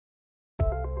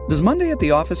Does Monday at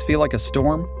the office feel like a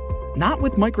storm? Not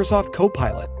with Microsoft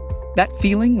Copilot. That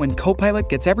feeling when Copilot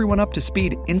gets everyone up to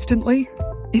speed instantly?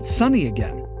 It's sunny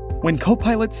again. When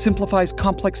Copilot simplifies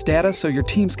complex data so your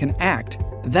teams can act,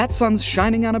 that sun's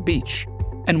shining on a beach.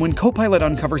 And when Copilot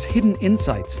uncovers hidden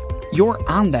insights, you're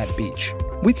on that beach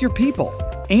with your people,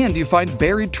 and you find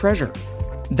buried treasure.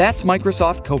 That's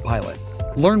Microsoft Copilot.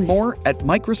 Learn more at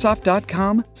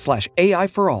Microsoft.com/AI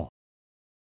for all.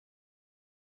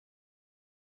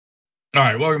 All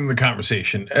right, welcome to the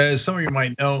conversation. As some of you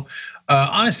might know,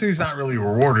 honesty is not really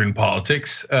rewarded in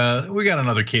politics. We got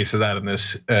another case of that in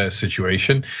this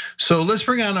situation. So let's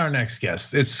bring on our next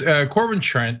guest. It's Corbin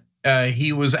Trent.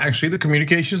 He was actually the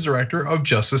communications director of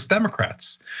Justice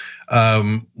Democrats.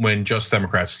 When Justice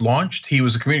Democrats launched, he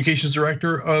was the communications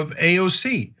director of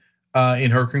AOC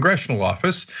in her congressional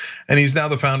office. And he's now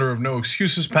the founder of No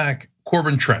Excuses PAC.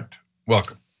 Corbin Trent,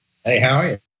 welcome. Hey, how are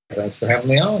you? Thanks for having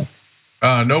me on.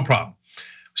 No problem.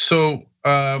 So,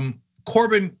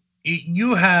 Corbin,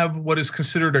 you have what is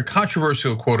considered a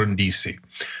controversial quote in DC.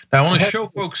 Now, I want to show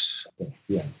folks.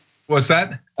 Yeah. What's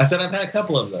that? I said I've had a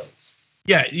couple of those.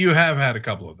 Yeah, you have had a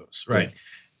couple of those, right?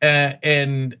 Yeah.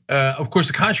 And of course,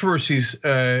 the controversies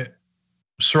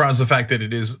surrounds the fact that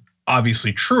it is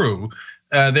obviously true,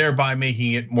 thereby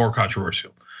making it more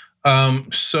controversial.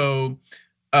 So,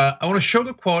 I want to show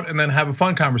the quote and then have a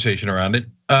fun conversation around it.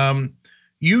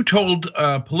 You told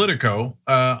Politico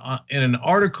in an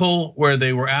article where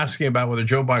they were asking about whether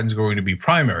Joe Biden's going to be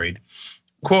primaried,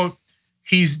 quote,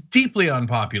 he's deeply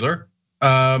unpopular.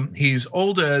 He's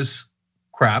old as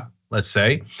crap, let's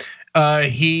say.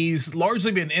 He's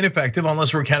largely been ineffective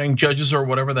unless we're counting judges or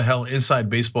whatever the hell inside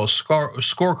baseball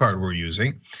scorecard we're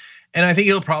using. And I think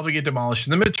he'll probably get demolished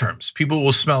in the midterms. People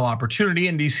will smell opportunity,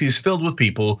 and DC is filled with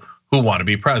people who want to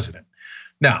be president.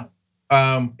 Now,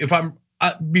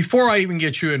 before I even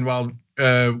get you involved,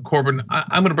 Corbin,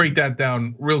 I'm going to break that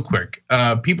down real quick.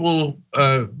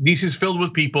 DC is filled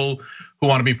with people who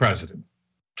want to be president.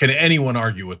 Can anyone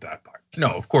argue with that part? No,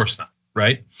 of course not,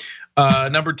 right?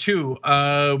 Number two,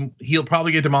 he'll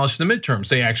probably get demolished in the midterms.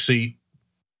 They actually,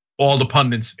 all the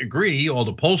pundits agree, all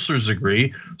the pollsters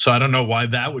agree. So I don't know why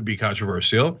that would be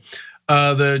controversial.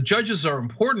 The judges are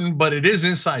important, but it is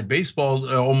inside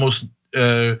baseball. Almost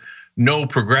no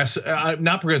progressive,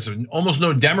 not progressive, almost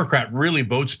no Democrat really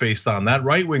votes based on that.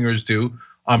 Right wingers do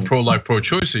on pro-life,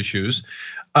 pro-choice issues.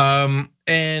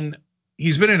 And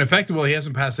he's been ineffective. Well, he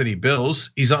hasn't passed any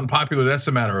bills. He's unpopular, that's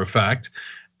a matter of fact.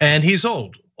 And he's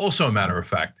old, also a matter of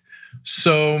fact.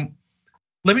 So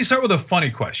let me start with a funny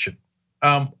question.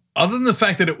 Other than the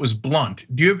fact that it was blunt,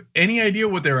 do you have any idea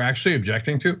what they're actually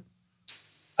objecting to?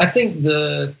 I think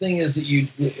the thing is that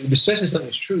especially something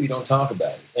that's true, you don't talk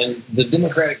about it. And the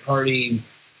Democratic Party,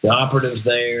 the operatives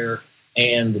there,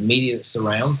 and the media that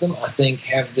surrounds them, I think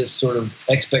have this sort of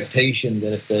expectation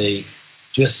that if they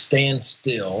just stand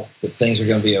still, that things are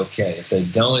going to be okay. If they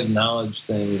don't acknowledge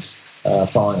things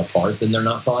falling apart, then they're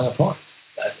not falling apart.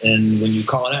 And when you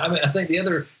call it out, I mean, I think the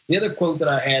other quote that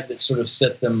I had that sort of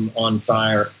set them on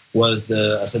fire was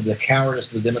I said the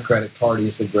cowardice of the Democratic Party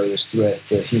is the greatest threat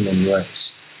to human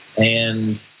race.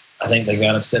 And I think they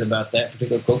got upset about that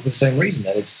particular quote for the same reason,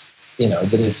 that it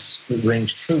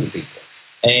rings true to people.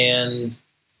 And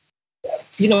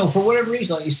for whatever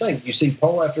reason, like you say, you see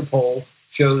poll after poll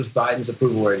shows Biden's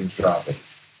approval ratings dropping.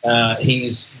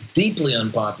 He's deeply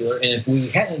unpopular, and if we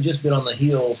hadn't just been on the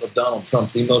heels of Donald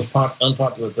Trump, the most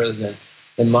unpopular president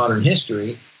in modern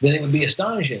history, then it would be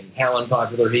astonishing how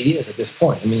unpopular he is at this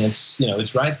point. I mean,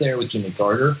 it's right there with Jimmy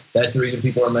Carter. That's the reason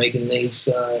people are making these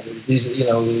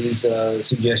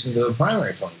suggestions of a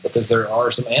primary plan, because there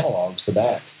are some analogs to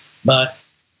that. But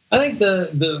I think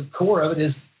the core of it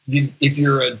is, if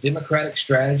you're a Democratic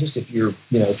strategist, if you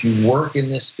work in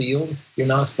this field, you're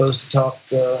not supposed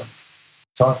to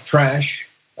talk trash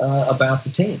about the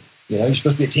team. You're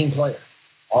supposed to be a team player,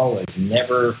 always.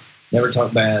 Never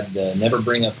talk bad. Never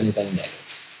bring up anything negative.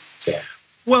 So.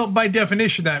 Well, by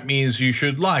definition, that means you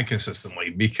should lie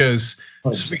consistently, because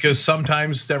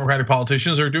sometimes Democratic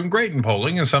politicians are doing great in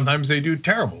polling, and sometimes they do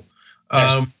terrible.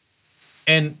 And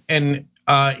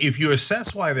if you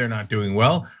assess why they're not doing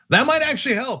well, that might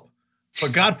actually help.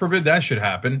 But God forbid that should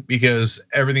happen, because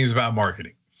everything's about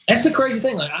marketing. That's the crazy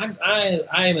thing. Like I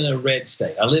am in a red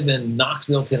state. I live in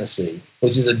Knoxville, Tennessee,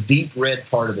 which is a deep red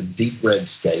part of a deep red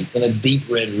state in a deep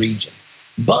red region.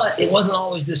 But it wasn't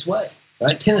always this way.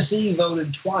 Right? Tennessee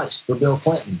voted twice for Bill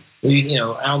Clinton.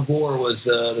 Al Gore was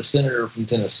the senator from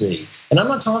Tennessee. And I'm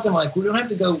not talking like we don't have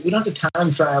to time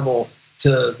travel to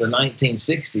the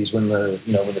 1960s when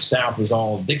the South was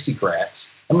all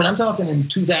Dixiecrats. I mean, I'm talking in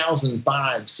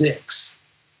 2005, 6.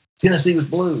 Tennessee was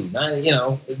blue.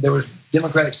 There was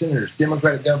Democratic senators,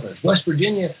 Democratic governors. West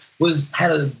Virginia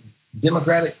had a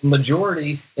Democratic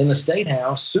majority in the state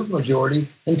house, supermajority,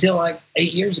 until like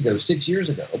 6 years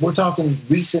ago. We're talking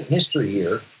recent history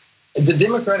here. The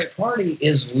Democratic Party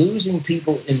is losing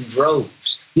people in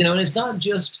droves. And it's not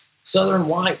just Southern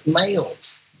white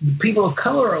males. People of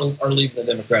color are leaving the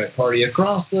Democratic Party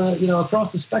across the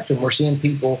spectrum. We're seeing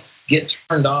people get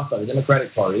turned off by the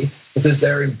Democratic Party because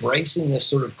they're embracing this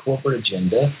sort of corporate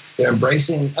agenda. They're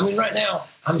embracing. I mean, right now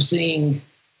I'm seeing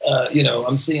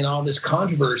all this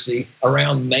controversy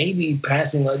around maybe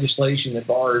passing legislation that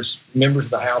bars members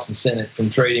of the House and Senate from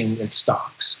trading in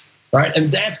stocks, right?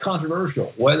 And that's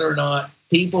controversial. Whether or not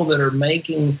people that are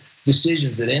making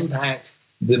decisions that impact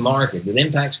the market, that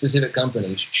impact specific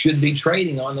companies, should be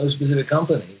trading on those specific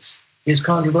companies is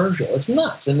controversial. It's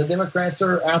nuts, and the Democrats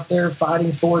are out there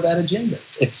fighting for that agenda.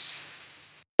 It's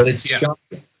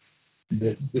shocking.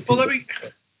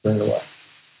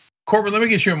 Corbin, let me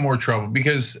get you in more trouble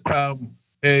because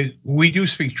we do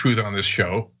speak truth on this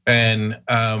show, and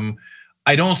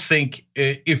I don't think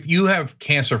if you have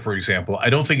cancer, for example,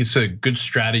 I don't think it's a good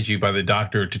strategy by the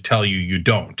doctor to tell you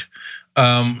don't.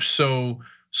 So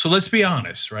let's be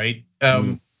honest, right?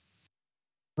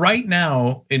 Right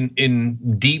now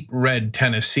in deep red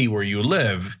Tennessee, where you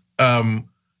live,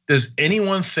 does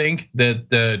anyone think that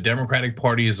the Democratic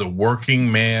Party is a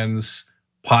working man's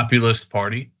populist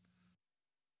party?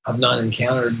 I've not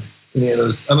encountered any of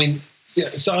those. I mean,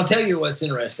 so I'll tell you what's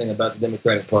interesting about the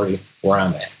Democratic Party where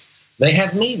I'm at. They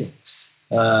have meetings.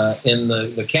 In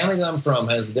the county that I'm from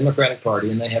has the Democratic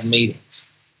Party, and they have meetings.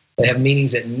 They have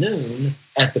meetings at noon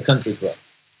at the country club.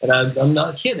 And I'm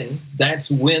not kidding. That's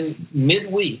when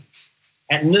midweek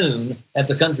at noon at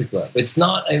the country club. It's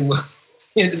not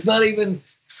even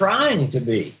trying to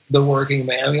be the working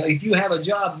man. I mean, if you have a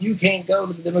job, you can't go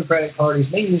to the Democratic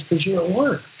Party's meetings because you're at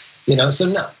work. So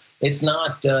no, it's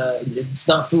not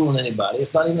fooling anybody.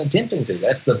 It's not even attempting to.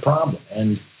 That's the problem.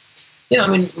 And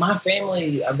my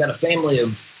family, I've got a family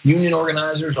of union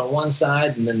organizers on one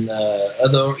side, and then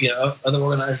other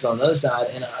organizers on the other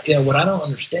side. And what I don't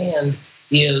understand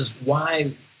is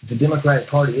why the Democratic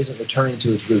Party isn't returning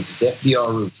to its roots, its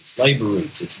FDR roots, its labor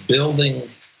roots, its building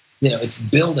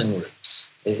roots.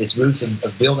 Its roots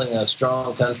of building a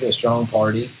strong country, a strong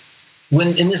party. When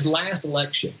in this last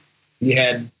election, you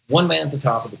had one man at the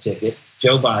top of the ticket,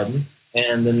 Joe Biden,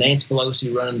 and then Nancy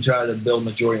Pelosi running to try to build a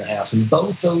majority in the House. And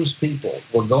both those people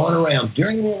were going around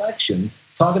during the election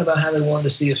talking about how they wanted to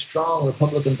see a strong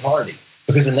Republican Party.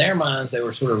 Because in their minds, they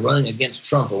were sort of running against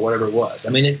Trump or whatever it was. I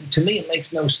mean, to me, it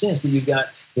makes no sense that you've got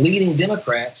leading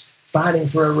Democrats fighting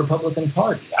for a Republican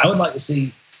Party. I would like to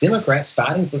see Democrats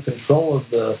fighting for control of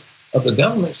the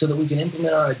government so that we can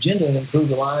implement our agenda and improve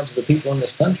the lives of the people in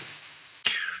this country.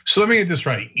 So let me get this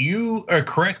right. You are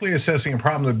correctly assessing a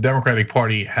problem that the Democratic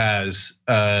Party has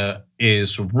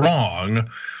is wrong,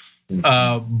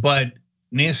 but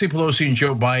Nancy Pelosi and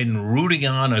Joe Biden rooting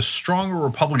on a stronger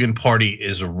Republican Party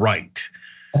is right.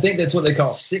 I think that's what they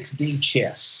call 6D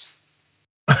chess.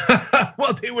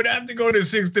 Well, they would have to go to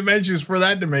 6 dimensions for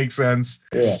that to make sense.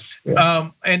 Yeah.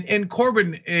 And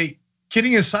Corbin,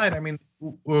 kidding aside, I mean,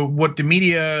 what the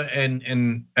media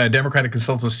and Democratic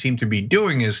consultants seem to be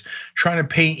doing is trying to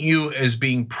paint you as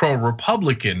being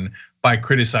pro-Republican by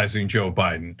criticizing Joe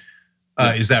Biden.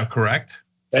 Is that correct?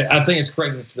 I think it's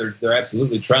correct. They're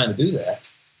absolutely trying to do that.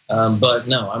 But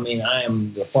no, I mean, I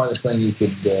am the farthest thing you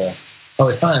could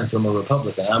probably find from a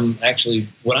Republican.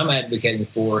 What I'm advocating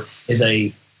for is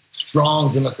a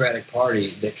strong Democratic Party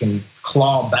that can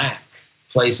claw back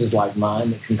places like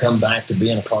mine, that can come back to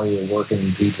being a party of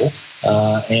working people,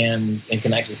 and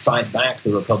can actually fight back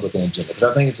the Republican agenda. Because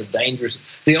I think it's a dangerous.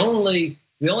 The only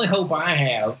hope I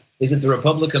have is that the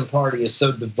Republican Party is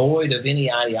so devoid of any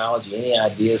ideology, any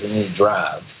ideas, and any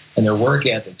drive, and their work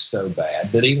ethic's so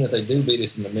bad that even if they do beat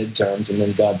us in the midterms, and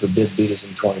then God forbid beat us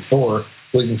in 24,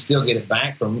 we can still get it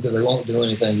back from them because they won't do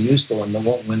anything useful and they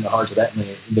won't win the hearts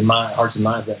and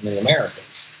minds of that many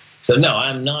Americans. So no,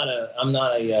 I'm not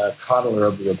a coddler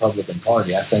of the Republican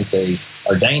Party. I think they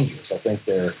are dangerous. I think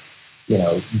they're,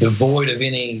 devoid of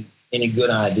any good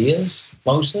ideas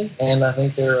mostly, and I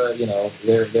think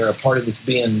they're a party that's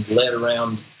being led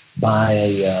around by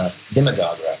a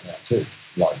demagogue right now too,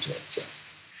 largely. So.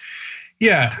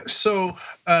 Yeah. So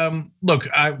look,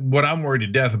 what I'm worried to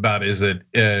death about is that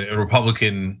a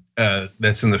Republican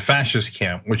that's in the fascist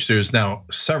camp, which there's now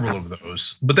several of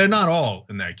those, but they're not all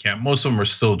in that camp. Most of them are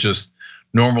still just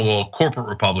normal corporate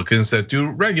Republicans that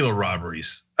do regular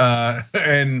robberies. But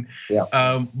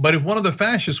if one of the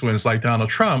fascists wins, like Donald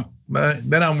Trump,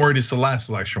 then I'm worried it's the last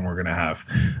election we're going to have.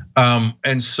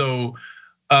 And so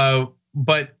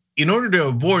But in order to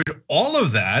avoid all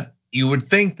of that, you would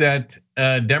think that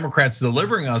Democrats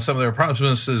delivering on some of their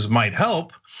promises might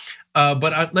help.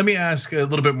 But let me ask a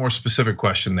little bit more specific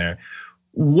question there.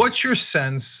 What's your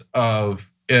sense of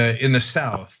in the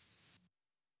South?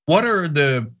 What are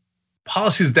the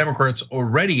policies Democrats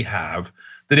already have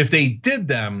that if they did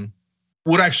them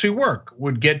would actually work,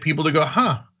 would get people to go,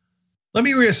 let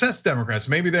me reassess Democrats.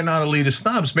 Maybe they're not elitist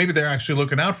snobs. Maybe they're actually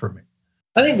looking out for me.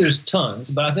 I think there's tons,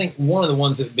 but I think one of the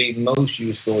ones that would be most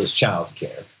useful is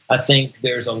childcare. I think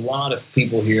there's a lot of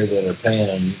people here that are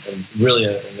paying really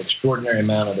an extraordinary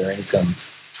amount of their income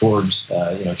towards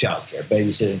childcare,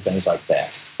 babysitting, things like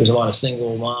that. There's a lot of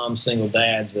single moms, single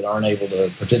dads that aren't able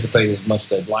to participate as much as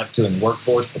they'd like to in the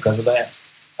workforce because of that.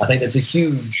 I think that's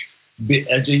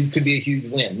it could be a huge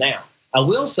win. Now, I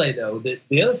will say, though, that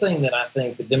the other thing that I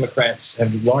think the Democrats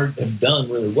have done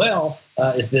really well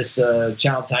is this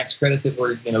child tax credit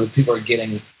that people are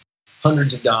getting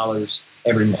hundreds of dollars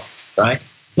every month, right?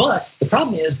 But the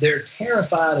problem is they're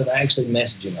terrified of actually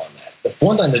messaging on that. But for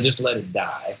one thing, they just let it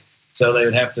die. So they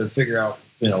would have to figure out,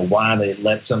 why they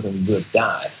let something good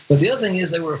die. But the other thing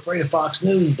is they were afraid of Fox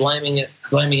News blaming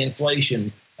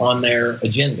inflation on their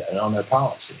agenda and on their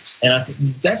policies. And I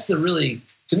think that's to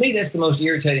me, that's the most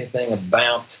irritating thing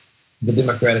about the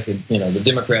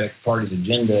Democratic Party's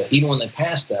agenda. Even when they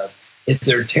pass stuff, is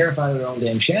they're terrified of their own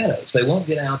damn shadows. They won't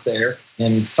get out there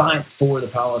and fight for the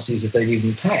policies that they've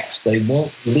even passed. They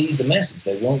won't lead the message.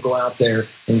 They won't go out there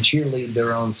and cheerlead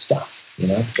their own stuff.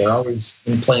 They're always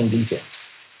playing defense.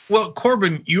 Well,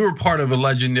 Corbin, you were part of a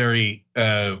legendary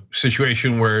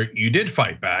situation where you did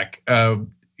fight back.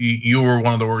 You were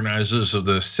one of the organizers of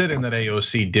the sit-in that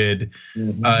AOC did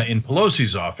in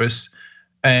Pelosi's office.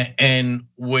 And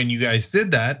when you guys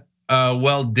did that,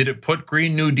 did it put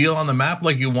Green New Deal on the map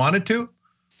like you wanted to?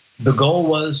 The goal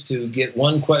was to get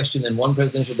one question in one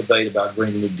presidential debate about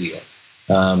Green New Deal.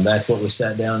 That's what we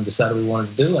sat down and decided we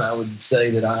wanted to do. And I would say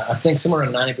that I think somewhere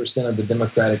around 90% of the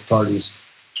Democratic Party's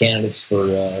candidates for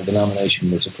the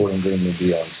nomination were supporting Green New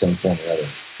Deal in some form or other,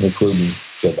 including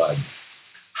Joe Biden.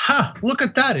 Look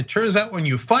at that. It turns out when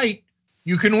you fight,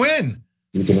 you can win.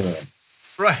 You can win.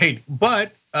 Right,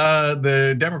 but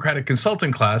the Democratic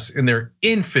consulting class, in their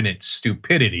infinite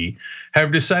stupidity,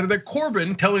 have decided that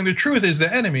Corbin telling the truth is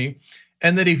the enemy,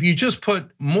 and that if you just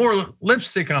put more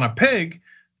lipstick on a pig,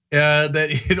 that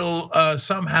it'll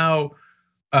somehow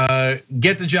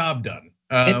get the job done.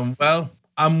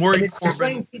 I'm worried. It's the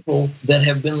same people that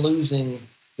have been losing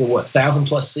the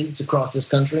 1,000+ seats across this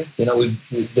country.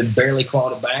 We've barely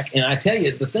clawed it back. And I tell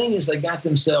you, the thing is, they got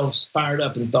themselves fired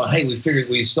up and thought, hey, we figured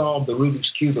we solved the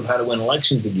Rubik's Cube of how to win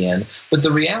elections again. But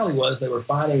the reality was they were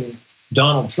fighting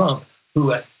Donald Trump,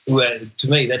 who to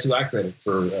me, that's who I credit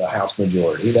for a House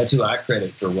majority. That's who I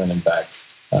credit for winning back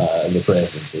the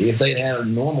presidency. If they'd had a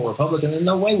normal Republican, then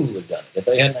no way we would have done it. If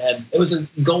they hadn't had, it was a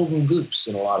golden goose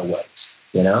in a lot of ways,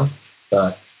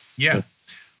 But yeah.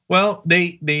 Well,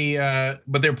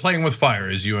 but they're playing with fire,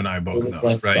 as you and I both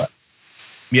know, right?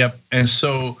 Yep. And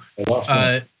so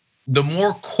the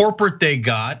more corporate they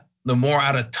got, the more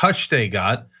out of touch they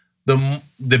got, the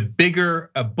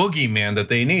bigger a boogeyman that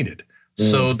they needed.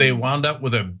 So they wound up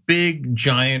with a big,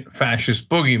 giant fascist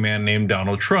boogeyman named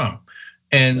Donald Trump.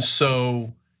 And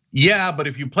so, but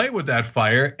if you play with that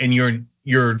fire and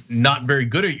you're not very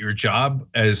good at your job,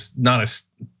 as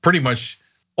pretty much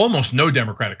almost no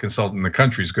Democratic consultant in the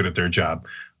country is good at their job.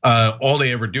 All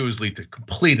they ever do is lead to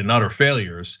complete and utter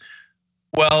failures.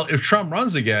 Well, if Trump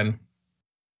runs again,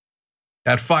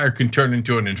 that fire can turn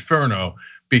into an inferno,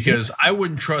 because I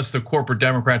wouldn't trust a corporate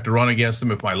Democrat to run against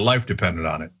them if my life depended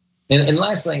on it. And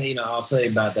last thing, I'll say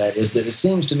about that is that it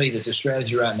seems to me that the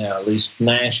strategy right now, at least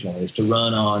nationally, is to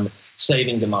run on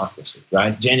saving democracy,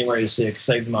 right? January 6th,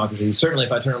 save democracy. Certainly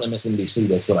if I turn on MSNBC,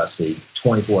 that's what I see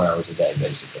 24 hours a day,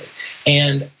 basically.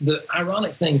 And the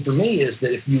ironic thing for me is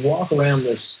that if you walk around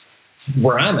this,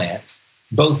 where I'm at,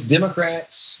 both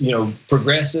Democrats,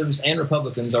 progressives and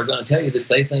Republicans are going to tell you that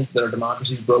they think that our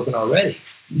democracy is broken already.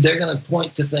 They're going to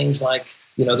point to things like,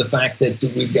 the fact that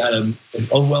we've got an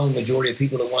overwhelming majority of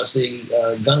people that want to see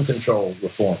gun control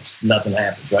reforms. Nothing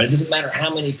happens, right? It doesn't matter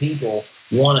how many people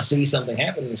want to see something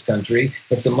happen in this country.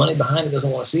 If the money behind it doesn't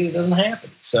want to see it, it doesn't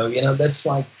happen. So, that's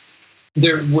like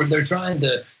they're trying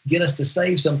to get us to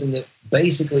save something that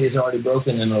basically is already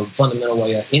broken in a fundamental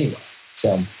way anyway.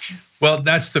 So. Well,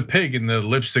 that's the pig in the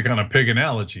lipstick on a pig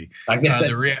analogy. I guess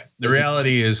the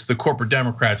reality is the corporate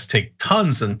Democrats take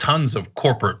tons and tons of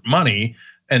corporate money,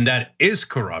 and that is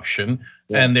corruption.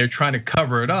 Yeah. And they're trying to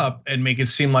cover it up and make it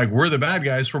seem like we're the bad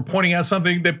guys for pointing out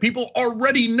something that people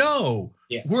already know.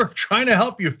 Yeah. We're trying to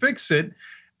help you fix it.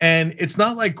 And it's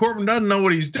not like Corbyn doesn't know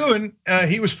what he's doing.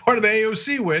 He was part of the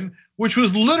AOC win, which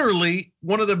was literally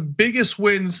one of the biggest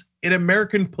wins in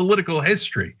American political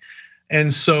history.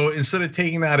 And so instead of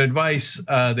taking that advice,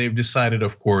 they've decided,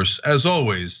 of course, as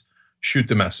always, shoot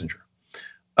the messenger.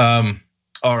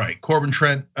 All right, Corbin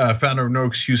Trent, founder of No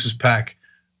Excuses PAC.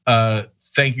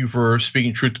 Thank you for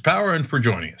speaking truth to power and for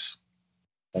joining us.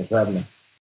 Thanks for having me.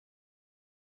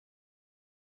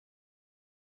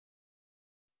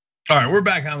 All right, we're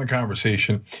back on the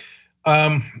conversation.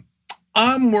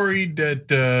 I'm worried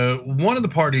that one of the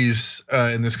parties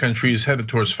in this country is headed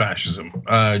towards fascism.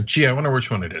 Gee, I wonder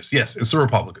which one it is. Yes, it's the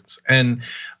Republicans. And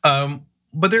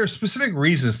but there are specific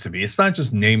reasons to be. It's not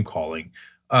just name calling.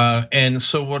 And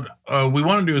so what we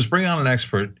want to do is bring on an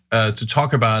expert to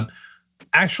talk about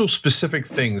actual specific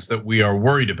things that we are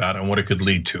worried about and what it could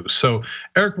lead to. So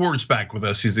Eric Ward's back with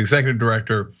us. He's the executive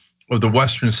director of the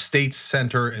Western States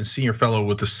Center and senior fellow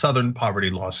with the Southern Poverty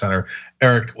Law Center.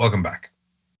 Eric, welcome back.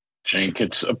 Cenk,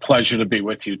 it's a pleasure to be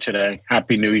with you today.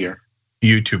 Happy New Year.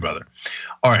 You too, brother.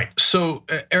 All right, so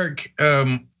Eric,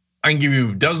 I can give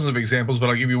you dozens of examples, but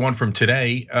I'll give you one from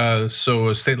today. So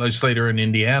a state legislator in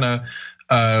Indiana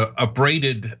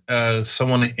upbraided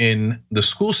someone in the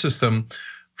school system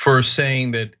for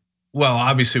saying that, well,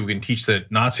 obviously we can teach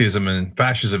that Nazism and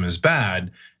fascism is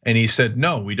bad. And he said,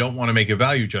 no, we don't want to make a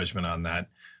value judgment on that.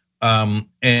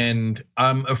 And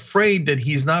I'm afraid that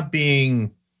he's not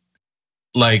being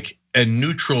like a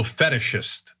neutral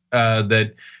fetishist,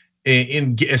 that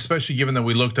especially given that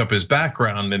we looked up his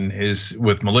background and his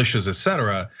with militias, et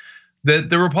cetera, that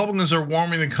the Republicans are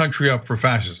warming the country up for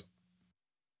fascism.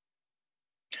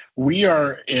 We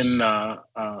are in a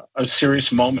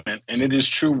serious moment, and it is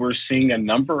true we're seeing a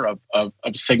number of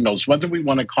signals, whether we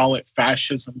want to call it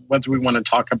fascism, whether we want to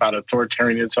talk about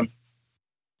authoritarianism.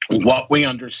 What we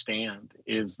understand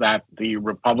is that the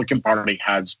Republican Party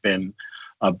has been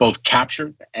both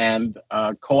captured and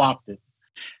co-opted.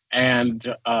 And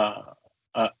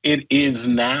it is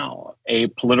now a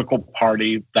political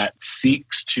party that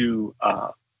seeks to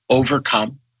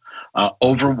overcome,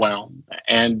 overwhelm,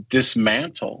 and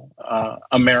dismantle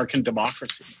American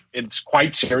democracy. It's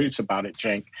quite serious about it,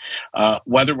 Cenk.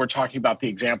 Whether we're talking about the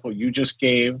example you just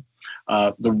gave,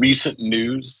 the recent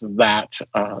news that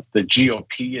the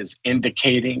GOP is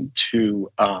indicating to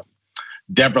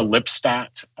Deborah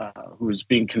Lipstadt, who is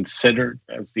being considered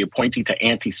as the appointee to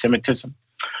anti-Semitism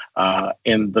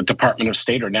in the Department of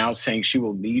State, are now saying she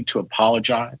will need to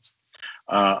apologize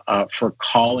for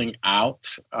calling out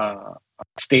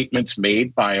statements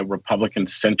made by a Republican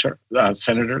senator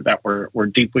that were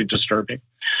deeply disturbing.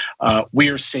 We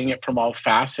are seeing it from all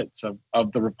facets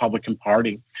of the Republican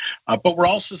Party, but we're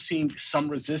also seeing some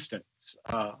resistance.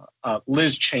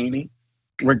 Liz Cheney,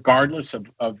 regardless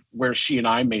of where she and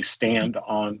I may stand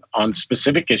on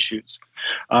specific issues,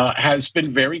 has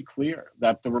been very clear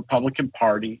that the Republican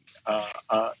Party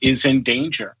is in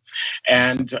danger.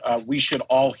 And we should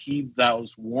all heed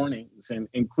those warnings, and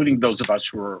including those of us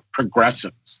who are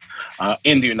progressives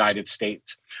in the United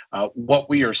States. What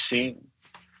we are seeing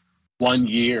 1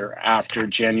 year after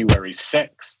January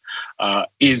 6th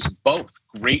is both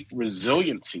great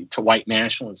resiliency to white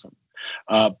nationalism,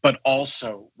 but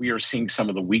also we are seeing some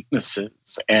of the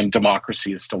weaknesses, and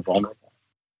democracy is still vulnerable.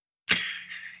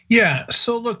 Yeah,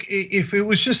 so look, if it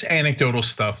was just anecdotal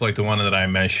stuff like the one that I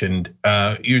mentioned,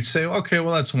 you'd say, okay,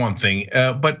 well, that's one thing.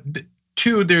 But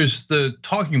two, there's the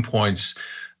talking points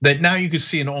that now you could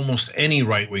see in almost any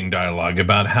right-wing dialogue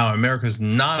about how America's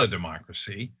not a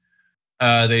democracy.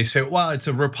 They say, well, it's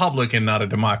a republic and not a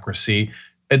democracy.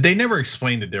 They never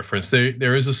explain the difference.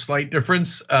 There is a slight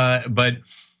difference, but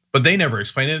they never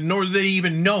explain it, nor do they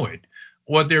even know it.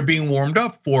 What they're being warmed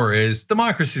up for is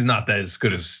democracy is not that as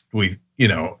good as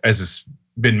as it's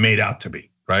been made out to be,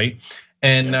 right?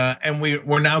 And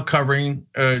we're now covering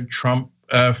Trump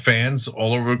fans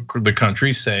all over the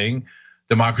country saying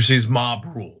democracy is mob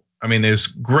rule. I mean, there's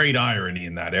great irony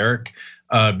in that, Eric,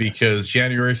 because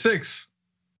January 6th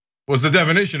was the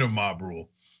definition of mob rule.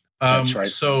 That's right.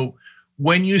 So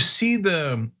when you see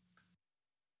the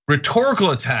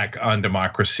rhetorical attack on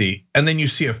democracy, and then you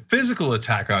see a physical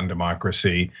attack on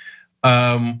democracy,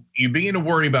 you begin to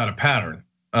worry about a pattern.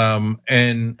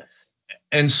 And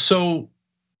so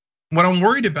what I'm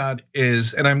worried about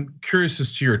is, and I'm curious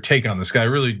as to your take on this guy, I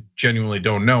really genuinely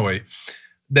don't know it,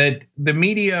 that the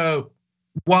media,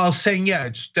 while saying, yeah,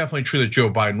 it's definitely true that Joe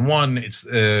Biden won, it's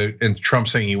and Trump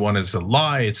saying he won is a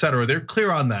lie, et cetera, they're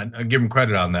clear on that, I give them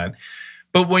credit on that.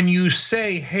 But when you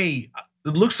say, hey,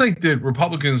 it looks like the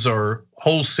Republicans are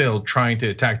wholesale trying to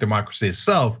attack democracy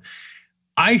itself,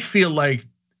 I feel like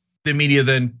the media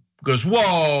then goes,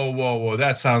 whoa,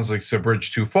 that sounds like it's a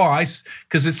bridge too far.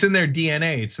 Because it's in their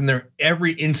DNA, it's in their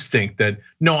every instinct that,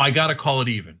 no, I gotta call it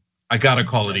even.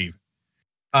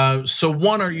 So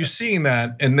one, are you seeing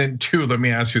that? And then two, let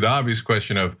me ask you the obvious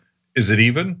question of, is it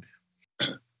even?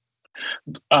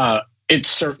 It's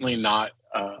certainly not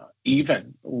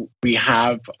even. We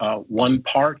have one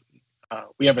party.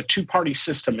 We have a two-party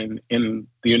system in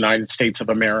the United States of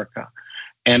America,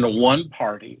 and one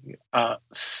party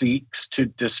seeks to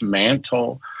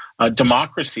dismantle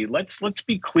democracy. Let's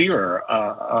be clear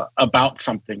about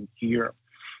something here,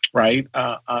 right?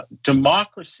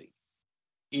 Democracy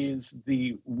is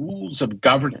the rules of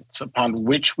governance upon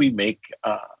which we make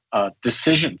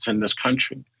decisions in this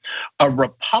country. A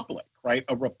republic, right?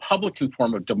 A republican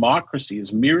form of democracy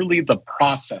is merely the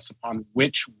process upon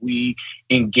which we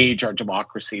engage our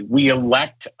democracy. We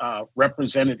elect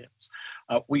representatives.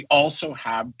 We also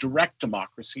have direct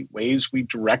democracy, ways we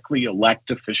directly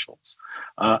elect officials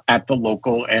at the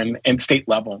local and state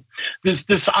level.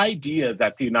 This idea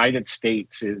that the United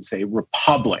States is a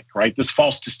republic, right? This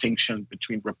false distinction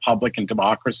between republic and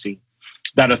democracy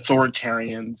that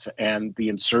authoritarians and the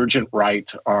insurgent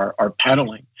right are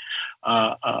peddling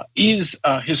is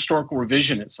historical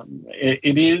revisionism.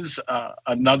 It is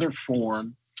another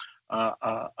form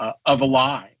of a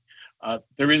lie.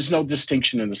 There is no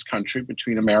distinction in this country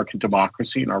between American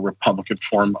democracy and our Republican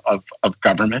form of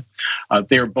government.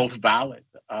 They are both valid,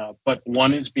 but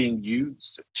one is being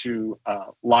used to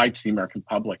lie to the American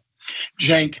public.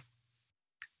 Cenk,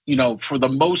 for the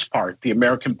most part, the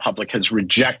American public has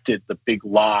rejected the big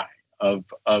lie of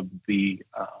the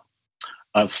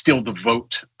steal the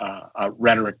vote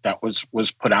rhetoric that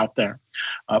was put out there.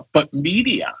 But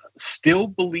media still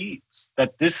believes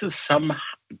that this is some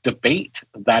debate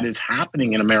that is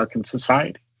happening in American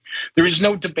society. There is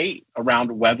no debate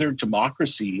around whether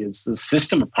democracy is the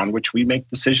system upon which we make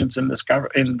decisions in this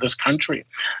country.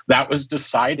 That was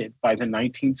decided by the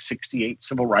 1968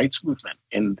 Civil Rights Movement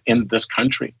in this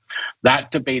country.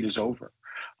 That debate is over.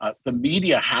 The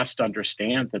media has to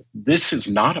understand that this is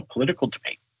not a political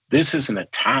debate. This is an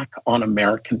attack on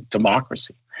American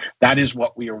democracy. That is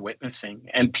what we are witnessing.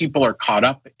 And people are caught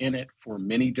up in it for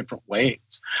many different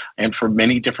ways and for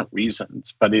many different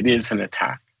reasons, but it is an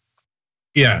attack.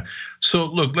 Yeah. So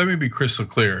look, let me be crystal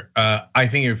clear. I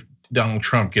think if Donald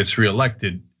Trump gets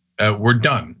reelected, we're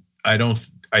done. I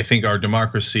think our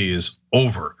democracy is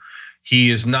over.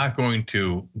 He is not going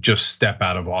to just step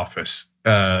out of office.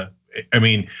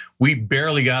 We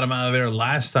barely got him out of there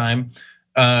last time.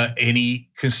 And he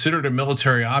considered a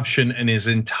military option, and his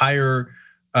entire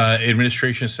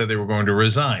administration said they were going to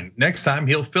resign. Next time,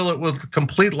 he'll fill it with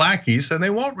complete lackeys, and they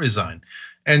won't resign.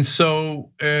 And so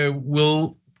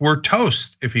we're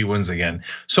toast if he wins again.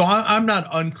 So I'm not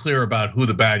unclear about who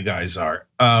the bad guys are.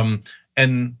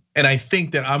 And I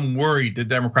think that I'm worried the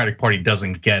Democratic Party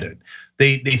doesn't get it.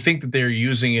 They think that they're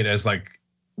using it as like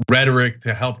rhetoric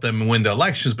to help them win the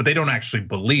elections, but they don't actually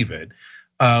believe it.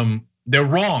 They're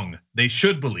wrong. They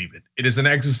should believe it. It is an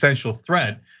existential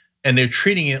threat, and they're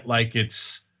treating it like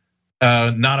it's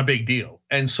not a big deal.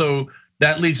 And so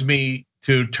that leads me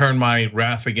to turn my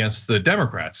wrath against the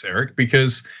Democrats, Eric,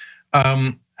 because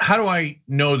how do I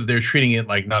know that they're treating it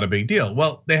like not a big deal?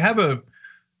 Well, they have a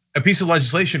piece of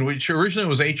legislation which originally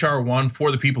was HR 1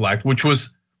 for the People Act, which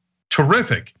was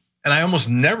terrific. And I almost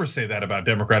never say that about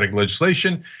Democratic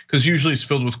legislation because usually it's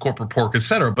filled with corporate pork, et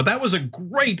cetera. But that was a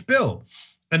great bill.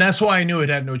 And that's why I knew it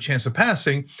had no chance of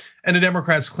passing. And the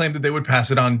Democrats claimed that they would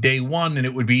pass it on day one and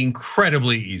it would be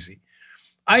incredibly easy.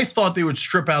 I thought they would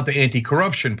strip out the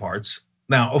anti-corruption parts.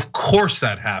 Now, of course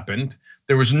that happened.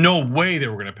 There was no way they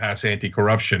were gonna pass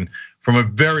anti-corruption from a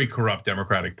very corrupt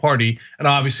Democratic Party. And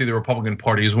obviously the Republican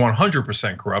Party is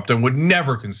 100% corrupt and would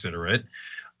never consider it.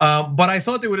 But I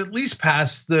thought they would at least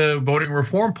pass the voting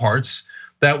reform parts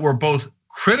that were both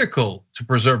critical to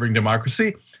preserving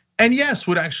democracy and yes,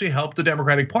 would actually help the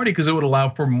Democratic Party because it would allow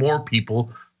for more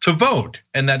people to vote.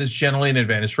 And that is generally an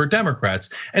advantage for Democrats.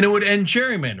 And it would end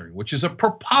gerrymandering, which is a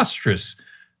preposterous,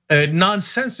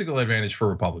 nonsensical advantage for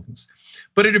Republicans.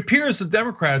 But it appears the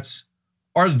Democrats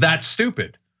are that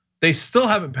stupid. They still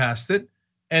haven't passed it.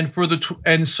 And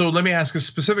so let me ask a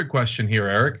specific question here,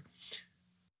 Eric.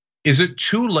 Is it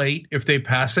too late if they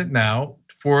pass it now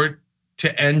for it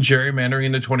to end gerrymandering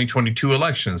in the 2022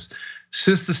 elections?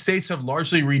 Since the states have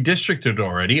largely redistricted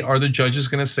already, are the judges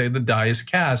going to say the die is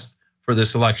cast for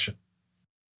this election?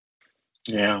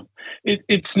 Yeah,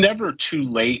 it's never too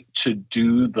late to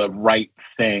do the right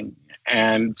thing.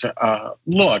 And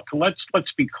look,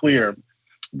 let's be clear.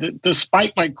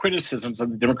 Despite my criticisms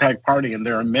of the Democratic Party, and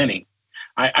there are many,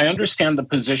 I understand the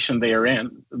position they are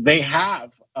in. They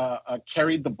have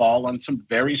carried the ball on some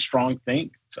very strong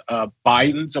things.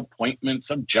 Biden's appointments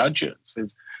of judges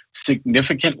is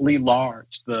significantly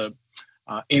large.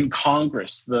 In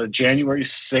Congress, the January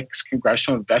 6th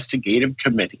Congressional Investigative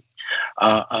Committee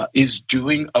is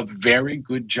doing a very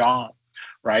good job,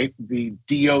 right? The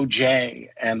DOJ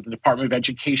and the Department of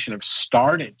Education have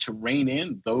started to rein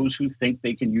in those who think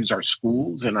they can use our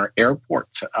schools and our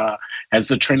airports as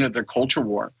the train of their culture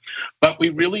war. But we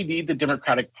really need the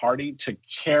Democratic Party to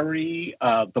carry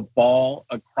the ball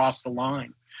across the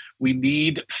line. We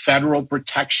need federal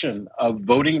protection of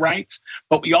voting rights,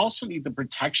 but we also need the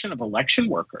protection of election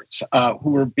workers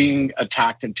who are being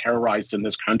attacked and terrorized in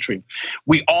this country.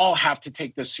 We all have to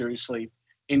take this seriously,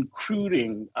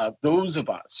 including those of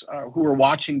us who are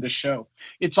watching the show.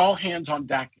 It's all hands on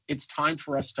deck. It's time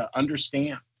for us to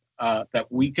understand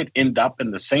that we could end up in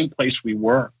the same place we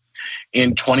were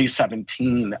in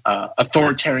 2017.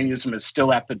 Authoritarianism is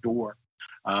still at the door.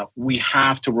 We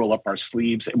have to roll up our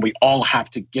sleeves, and we all have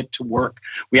to get to work.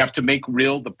 We have to make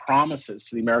real the promises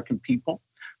to the American people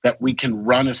that we can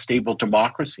run a stable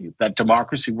democracy, that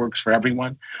democracy works for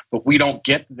everyone. But we don't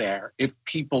get there if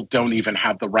people don't even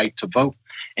have the right to vote.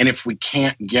 And if we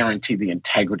can't guarantee the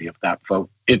integrity of that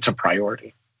vote, it's a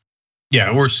priority.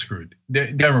 Yeah, we're screwed.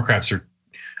 Democrats are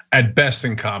at best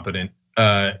incompetent.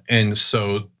 And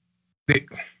so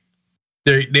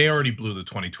they already blew the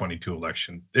 2022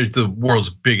 election. They're the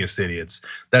world's biggest idiots.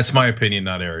 That's my opinion,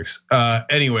 not Eric's.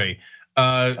 Anyway,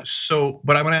 but I'm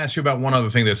going to ask you about one other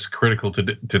thing that's critical to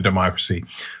democracy.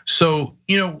 So,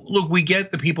 look, we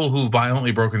get the people who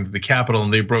violently broke into the Capitol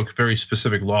and they broke very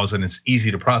specific laws, and it's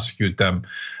easy to prosecute them.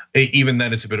 Even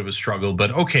then, it's a bit of a struggle.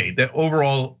 But okay, that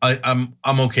overall, I'm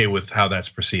okay with how that's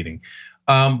proceeding.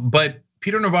 But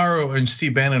Peter Navarro and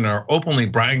Steve Bannon are openly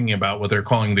bragging about what they're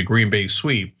calling the Green Bay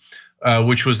sweep.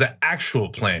 Which was the actual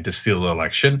plan to steal the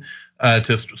election,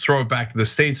 to throw it back to the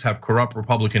states, have corrupt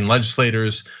Republican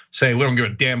legislators say, we don't give a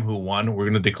damn who won, we're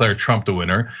gonna declare Trump the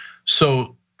winner.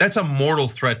 So that's a mortal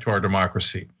threat to our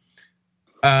democracy.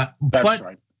 That's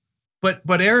right.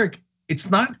 But Eric,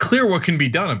 it's not clear what can be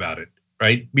done about it,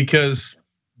 right? Because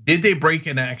did they break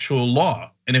an actual law?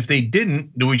 And if they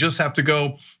didn't, do we just have to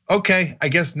go, okay, I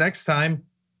guess next time,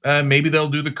 maybe they'll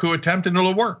do the coup attempt and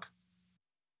it'll work?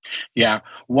 Yeah,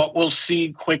 what we'll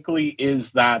see quickly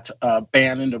is that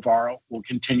Bannon and Navarro will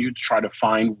continue to try to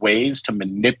find ways to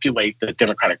manipulate the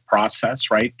democratic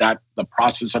process, right? That the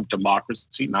process of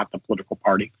democracy, not the political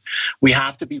party. We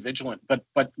have to be vigilant.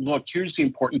 But look, here's the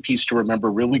important piece to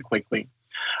remember really quickly.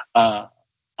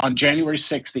 On January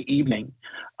 6th, the evening,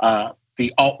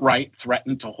 the alt-right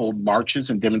threatened to hold marches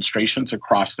and demonstrations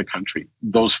across the country.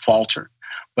 Those faltered.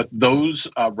 But those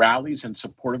rallies in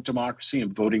support of democracy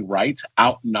and voting rights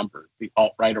outnumbered the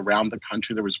alt-right around the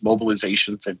country. There was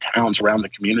mobilizations in towns around the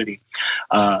community.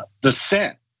 The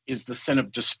sin is the sin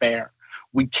of despair.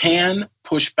 We can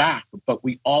push back, but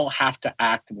we all have to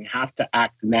act, and we have to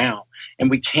act now. And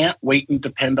we can't wait and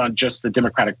depend on just the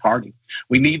Democratic Party.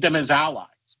 We need them as allies,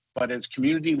 but as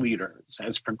community leaders,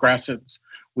 as progressives,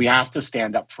 we have to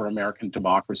stand up for American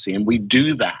democracy. And we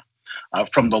do that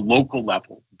from the local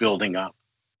level, building up.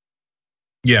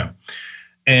 Yeah,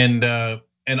 and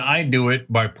I do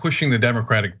it by pushing the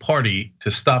Democratic Party to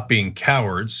stop being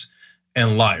cowards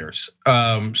and liars.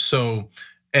 And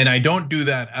I don't do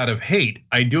that out of hate.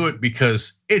 I do it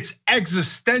because it's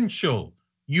existential.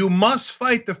 You must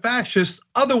fight the fascists,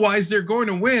 otherwise they're going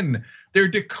to win. They're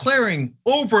declaring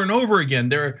over and over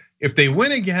again. If they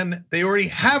win again, they already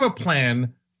have a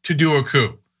plan to do a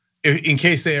coup in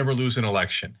case they ever lose an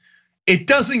election. It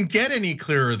doesn't get any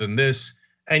clearer than this.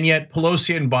 And yet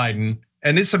Pelosi and Biden,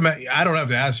 and it's I don't have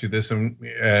to ask you this, and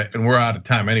we're out of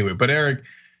time anyway. But Eric,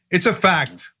 it's a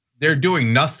fact. They're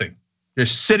doing nothing. They're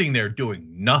sitting there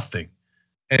doing nothing.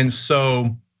 And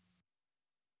so,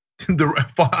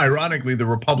 ironically, the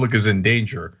Republic is in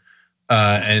danger,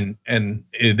 and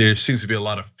there seems to be a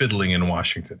lot of fiddling in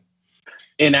Washington.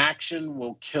 Inaction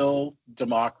will kill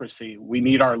democracy. We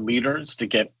need our leaders to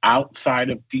get outside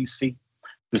of DC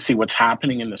to see what's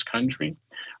happening in this country.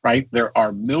 Right? There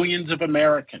are millions of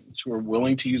Americans who are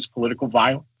willing to use political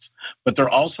violence, but there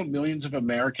are also millions of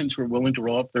Americans who are willing to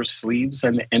roll up their sleeves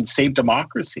and save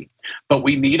democracy. But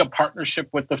we need a partnership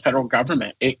with the federal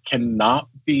government. It cannot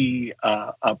be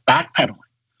a backpedaling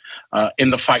in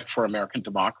the fight for American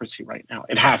democracy right now.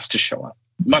 It has to show up,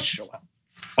 must show up.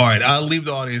 All right, I'll leave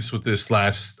the audience with this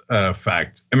last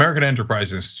fact. American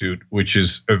Enterprise Institute, which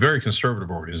is a very conservative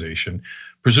organization,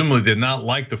 presumably did not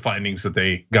like the findings that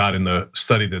they got in the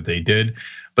study that they did,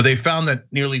 but they found that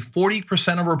nearly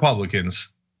 40% of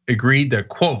Republicans agreed that,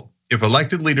 quote, if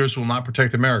elected leaders will not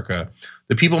protect America,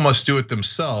 the people must do it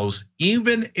themselves,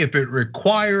 even if it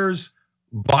requires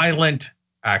violent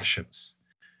actions.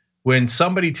 When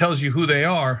somebody tells you who they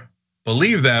are,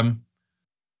 believe them.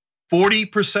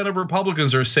 40% of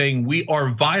Republicans are saying we are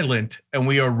violent and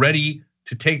we are ready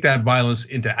to take that violence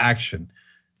into action.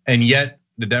 And yet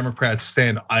the Democrats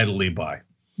stand idly by.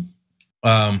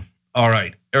 All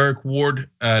right, Eric Ward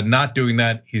not doing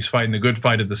that. He's fighting the good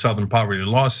fight at the Southern Poverty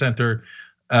Law Center.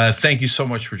 Thank you so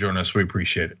much for joining us. We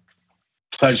appreciate it.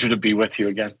 Pleasure to be with you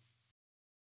again.